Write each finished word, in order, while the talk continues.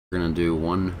We're gonna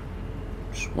do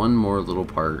just one more little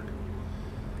part,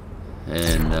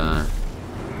 and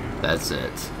that's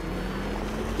it.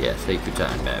 Yeah, take your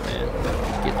time, Batman.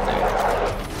 Get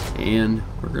there. And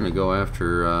we're gonna go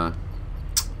after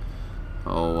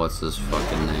oh, what's his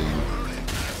fucking name?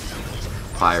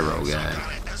 Pyro-guy.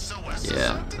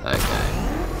 Yeah, that guy.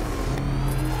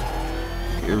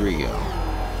 Here we go.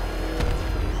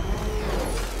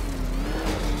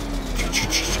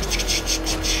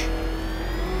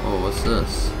 Oh, what's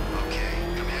this?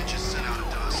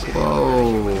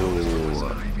 Whoa!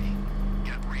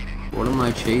 What am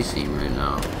I chasing right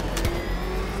now?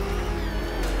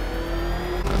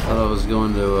 I thought I was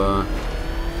going to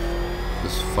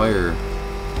this fire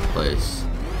place.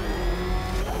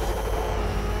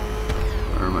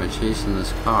 Or am I chasing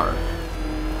this car?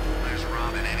 Where's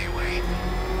Robin anyway?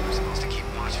 We're supposed to keep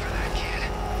watch for that kid.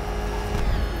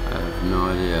 I have no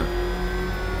idea.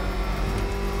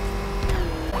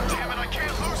 Damn it, I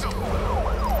can't lose him.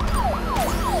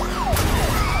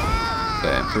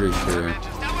 Okay, I'm pretty sure Is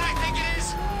that what I think it is?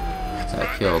 that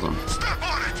killed him. Step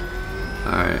on it.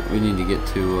 Alright, we need to get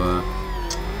to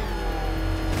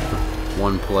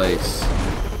one place. So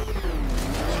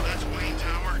that's Wayne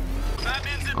Tower.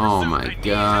 Oh my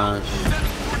gosh.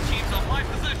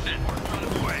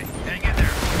 Hang in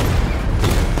there.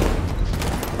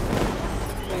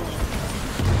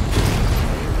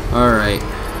 Alright,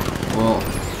 well,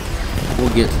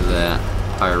 we'll get to that,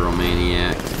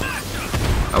 Pyro-maniac.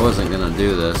 I wasn't gonna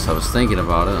do this. I was thinking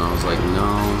about it and I was like,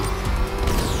 no.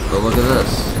 But look at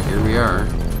this. Here we are.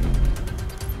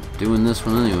 Doing this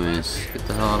one anyways. Get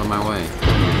the hell out of my way.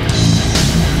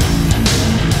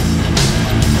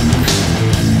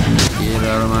 Get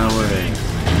out of my way.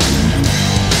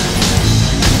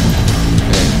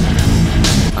 Okay.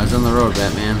 Eyes on the road,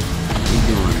 Batman. What are you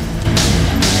doing?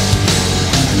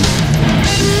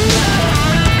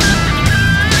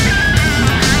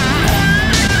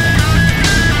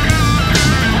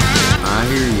 I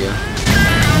hear ya.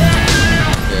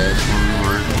 Okay, that's one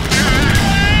more.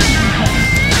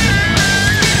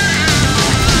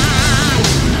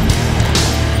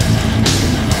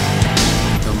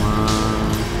 Come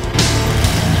on.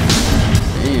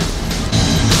 Damn.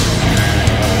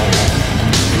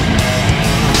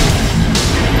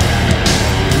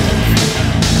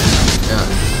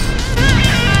 Yes.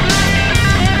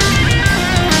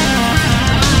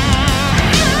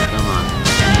 Come on.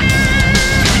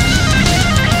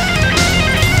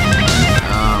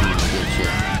 I'm gonna get you.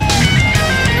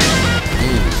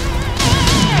 Damn.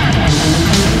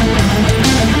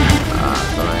 I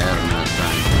thought I had him that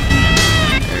time.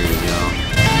 There you go.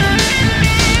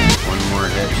 One more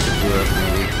hit should do it,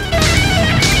 maybe.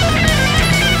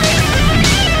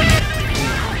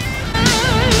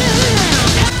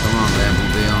 Come on,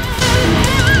 Batmobile.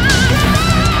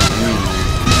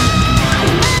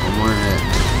 One more hit.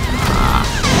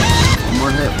 One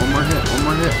more hit, one more hit, one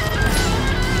more hit.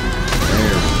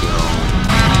 There we go.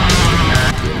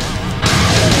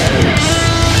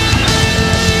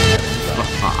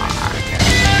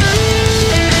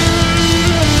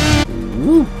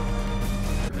 Woo!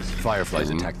 Fireflies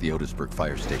attacked the Otisburg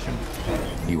fire station.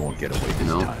 He won't get away this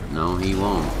No, time. no, he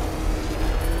won't.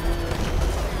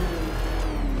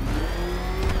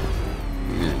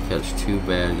 You're gonna catch two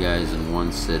bad guys in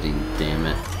one sitting, damn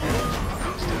it.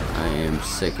 I am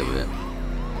sick of it.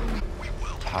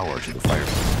 Power to the fire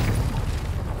station.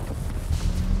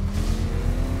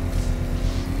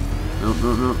 No,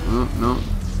 no, no, no, no.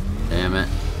 Damn it.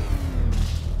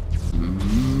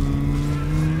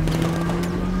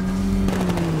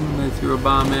 They threw a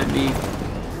bomb at me.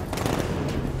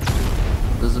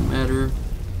 Doesn't matter.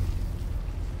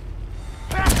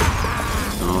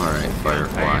 Alright,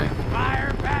 Firefly.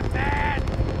 Fire, Batman!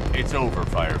 It's over,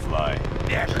 Firefly.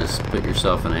 Just put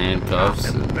yourself in handcuffs.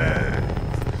 And, Burn.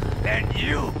 Then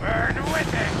you burn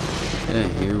with it. okay,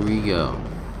 here we go.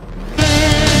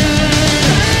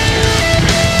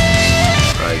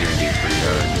 Probably gonna be pretty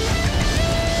hard.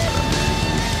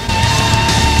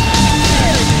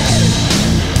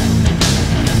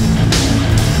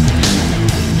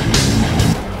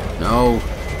 No.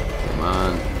 Come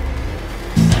on.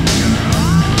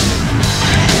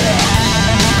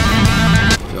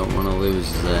 Don't want to lose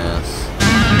his ass.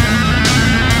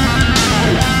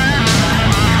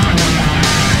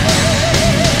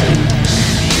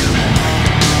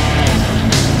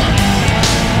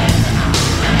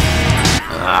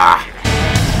 Ah.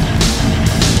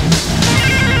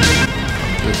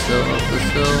 Up this hill, up this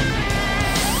hill.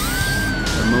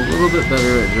 I'm a little bit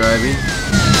better at driving.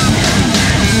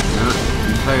 Not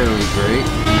entirely great.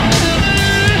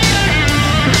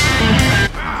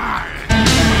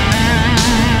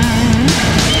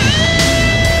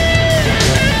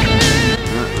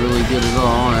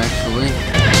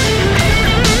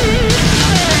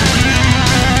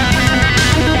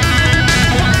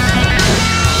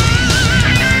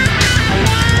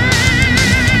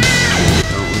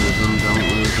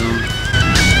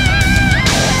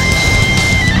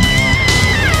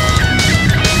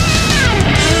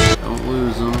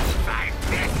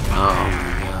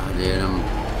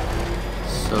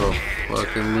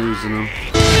 using them.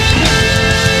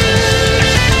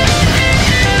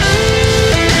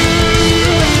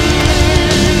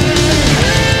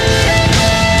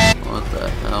 What the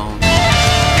hell?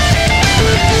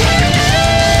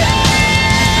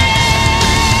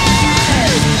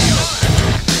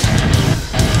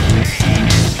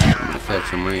 I'm gonna catch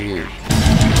him right here.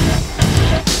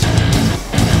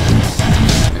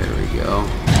 There we go.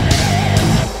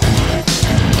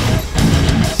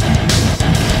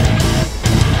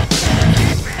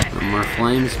 More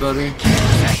flames, buddy.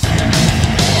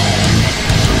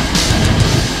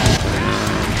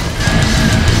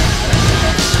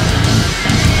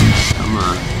 Come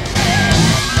on.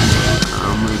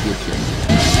 I'm gonna get you.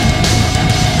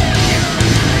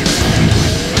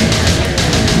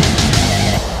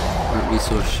 Aren't be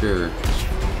so sure.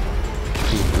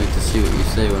 Can't wait to see what you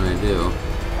say when I do.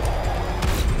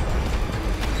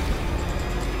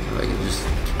 If I could just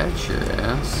catch your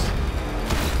ass.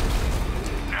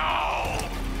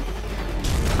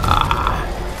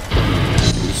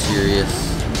 Serious?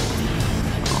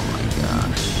 Oh my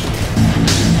gosh.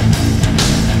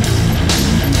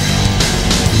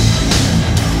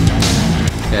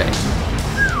 Okay.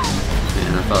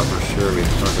 Man, I thought for sure we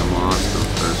fucking lost him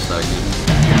for a second.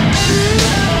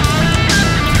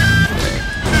 Okay.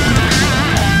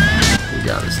 We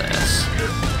got his ass.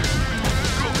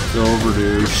 It's over,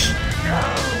 douche.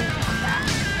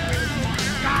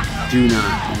 Do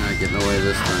not get in the way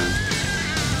this time.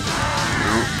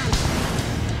 Nope.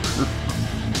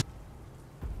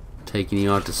 Taking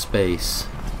you out to space.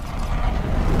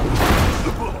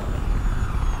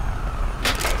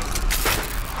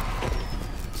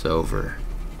 It's over.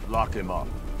 Lock him up.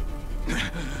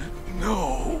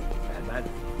 No! Man.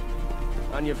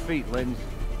 On your feet, ladies.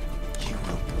 You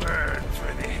will burn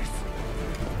for this.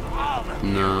 All of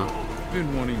No.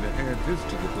 Been wanting to add this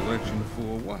to the collection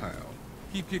for a while.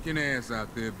 Keep kicking ass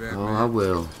out there, Batman. Oh, I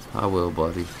will. I will,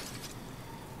 buddy.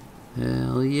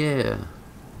 Hell yeah.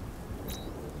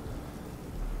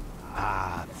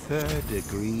 Ah,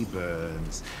 third-degree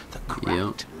burns. The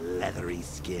cracked, leathery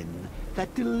skin.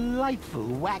 That delightful,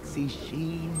 waxy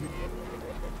sheen.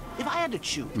 If I had to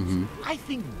choose, I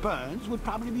think burns would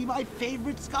probably be my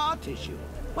favorite scar tissue.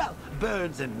 Well,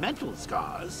 burns and mental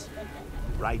scars.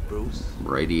 Right, Bruce?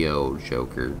 Radio,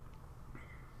 Joker.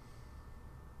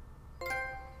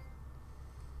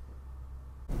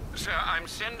 Sir, I'm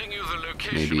sending you the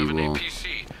location Maybe of an we'll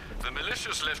APC. The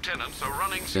malicious lieutenants are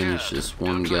running finish scared. this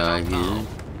one Don't let guy up here. now.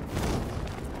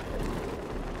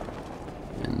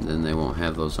 And then they won't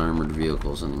have those armored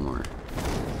vehicles anymore.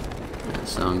 That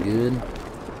sound good?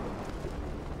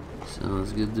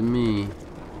 Sounds good to me.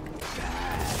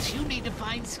 You need to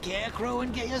find Scarecrow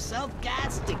and get yourself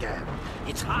gassed again.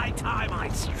 It's high time I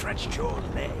stretched your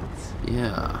legs.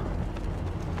 Yeah.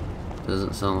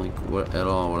 Doesn't sound like at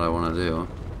all what I want to do.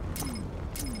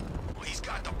 Well, he's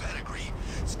got the pedigree.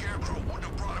 Scarecrow wouldn't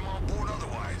have brought him on board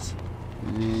otherwise.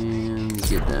 And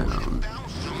get down.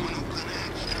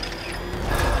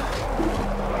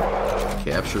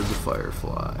 Capture the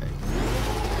Firefly.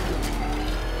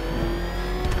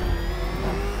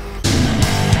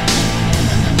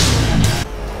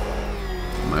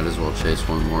 Might as well chase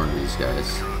one more of these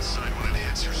guys. You're outside when it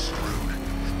hits, you're screwed.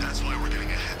 That's why we're getting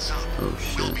a heads up. Oh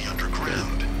shit. We'll be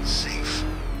underground, safe.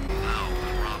 No,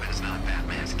 Robin's not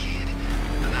Batman's kid.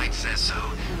 The Knight says so.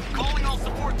 Calling all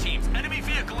support teams. Enemy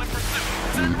vehicle in pursuit.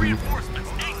 Send reinforcements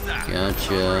ASAP.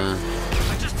 Gotcha.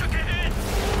 I just took a hit.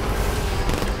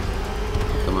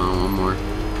 Come on, one more.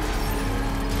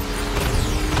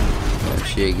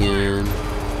 Got you again.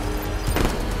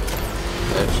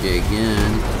 Got you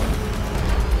again.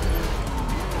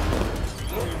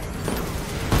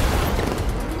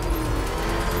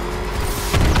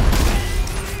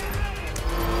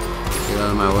 Get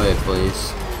out of my way, please.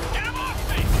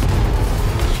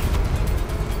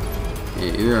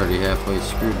 Yeah, you're already halfway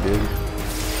screwed, dude.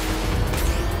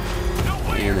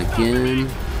 And again.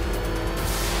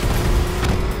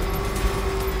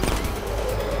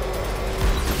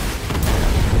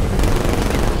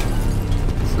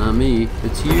 It's not me,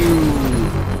 it's you!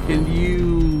 And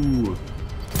you!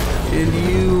 And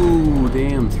you!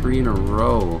 Damn, 3 in a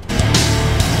row.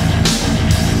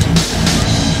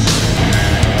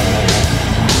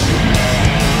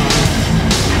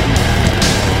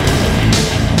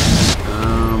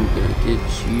 Get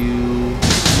you.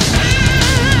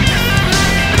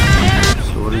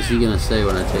 So what is he gonna say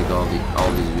when I take all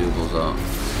these vehicles out?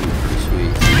 Pretty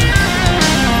sweet.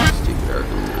 Stupid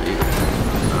Arkham Knight.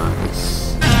 Nice.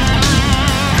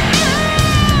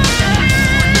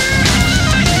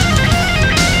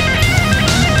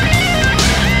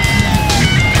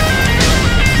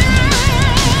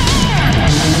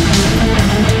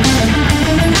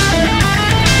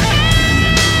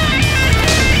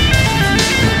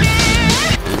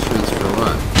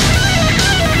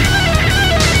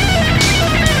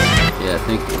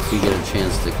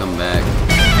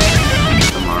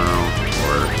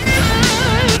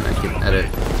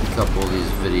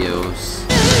 videos.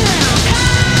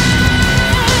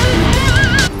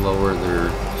 Lower their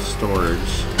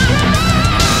storage.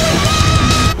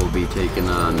 We'll be taking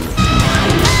on,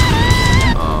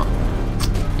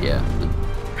 yeah,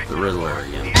 the Riddler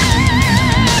again.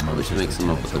 Probably should mix him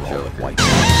up with the Joker.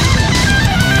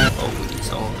 Oh,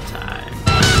 he's all the time.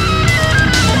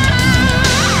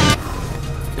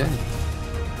 Okay.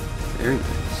 Very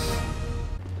nice.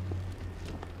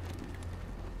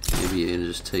 Maybe you can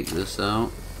just take this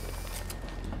out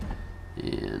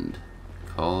and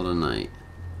call it a night.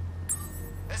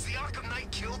 Has the Arkham Knight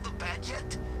killed the Bat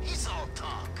yet? He's all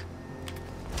talk.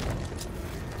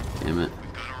 Damn it.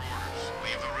 We've got our orders.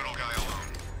 Leave the Riddle guy alone.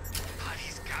 But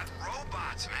he's got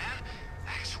robots, man.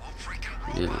 Actual freaking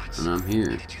robots. Yeah, and I'm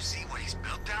here. Did you see what he's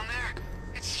built down there?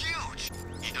 It's huge.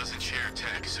 He doesn't share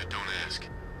tech, so don't ask.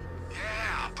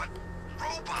 Yeah, but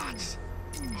robots.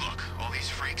 Look, all these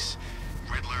freaks.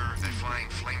 Riddler, the flying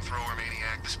flamethrower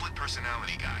maniac, the split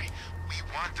personality guy. We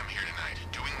want them here tonight,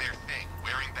 doing their thing,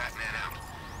 wearing Batman out.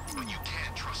 But you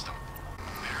can't trust them.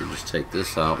 You just take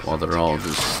this out while they're all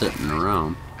just sitting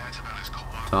around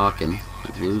talking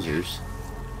like losers.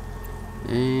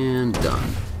 And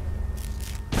done.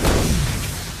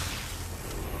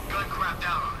 Gun crapped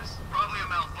out on us. Probably a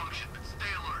malfunction, but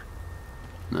stay alert.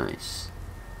 Nice.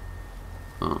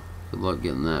 Oh, good luck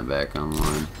getting that back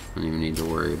online. I don't even need to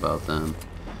worry about them.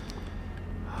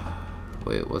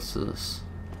 Wait, what's this?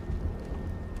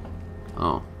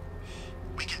 Oh,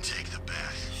 We can take the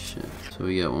Bat. shit. So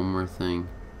we got one more thing.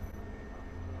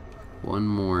 One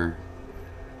more.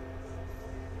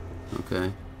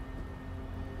 Okay.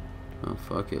 Oh,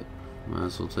 fuck it. Might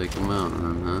as well take them out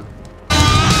then, huh?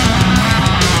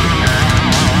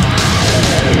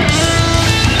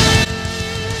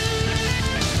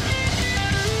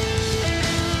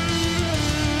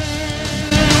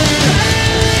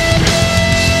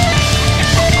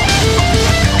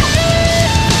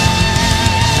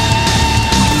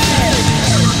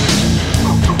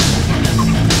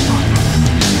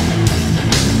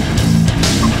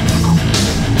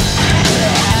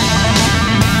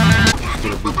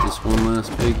 One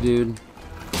last big dude.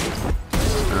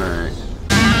 Alright.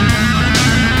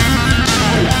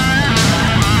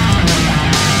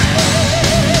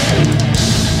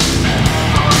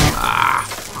 Ah,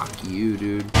 fuck you,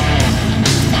 dude.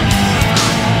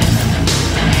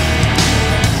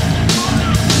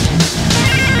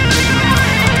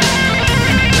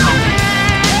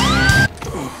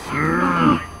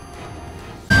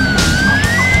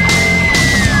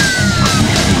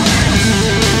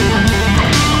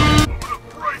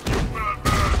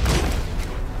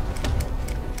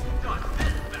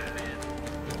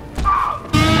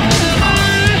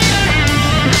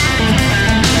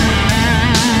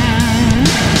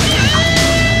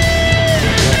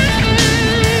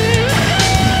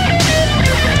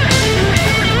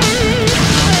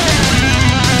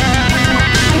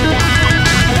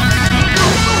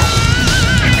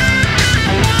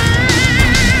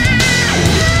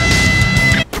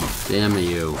 Damn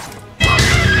you.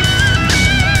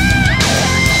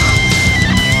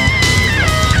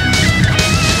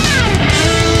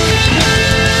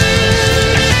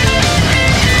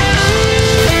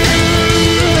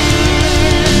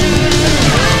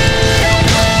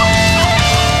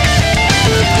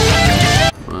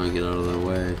 Come on, get out of their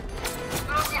way.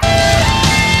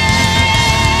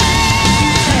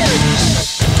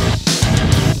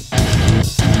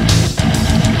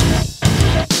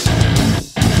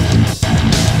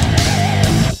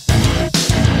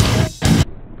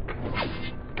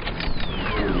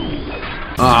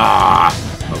 Ah,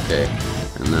 okay,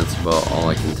 and that's about all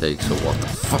I can take. So what the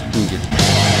fuck can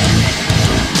get?